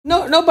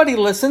No, nobody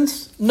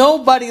listens.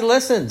 Nobody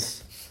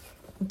listens.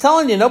 I'm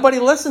telling you, nobody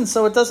listens,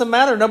 so it doesn't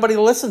matter. Nobody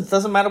listens.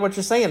 Doesn't matter what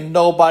you're saying.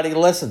 Nobody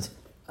listens.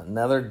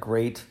 Another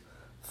great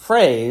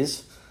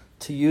phrase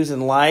to use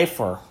in life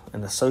or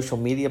in a social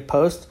media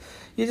post.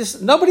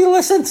 Nobody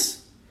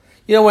listens.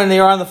 When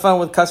you're on the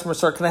phone with customer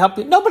service, can I help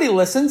you? Nobody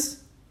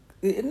listens.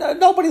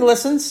 Nobody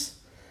listens.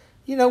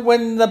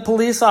 When the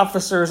police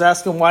officer is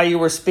asking why you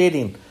were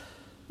speeding,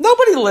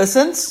 nobody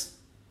listens.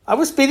 I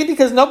was speeding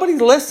because nobody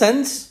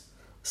listens.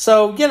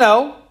 So,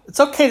 it's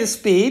okay to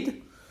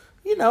speed.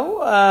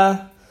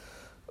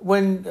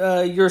 When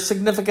your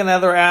significant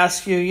other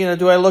asks you,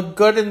 do I look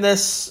good in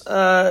this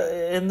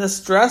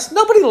dress?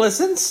 Nobody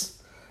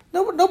listens.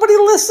 Nobody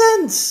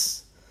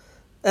listens.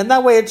 And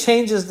that way it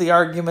changes the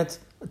argument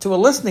to a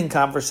listening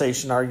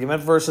conversation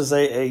argument versus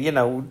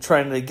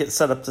trying to get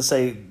set up to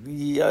say,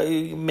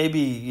 maybe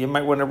you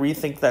might want to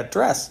rethink that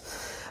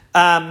dress.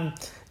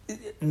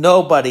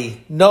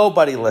 Nobody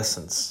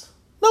listens.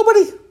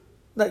 Nobody.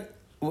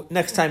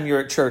 Next time you're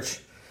at church,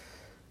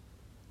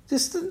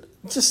 just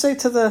say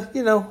to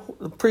the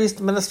priest,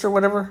 minister,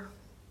 whatever,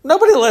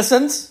 nobody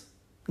listens.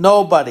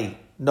 Nobody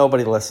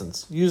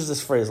listens. Use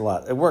this phrase a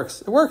lot. It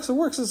works.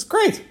 It's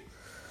great.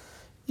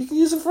 You can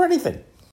use it for anything.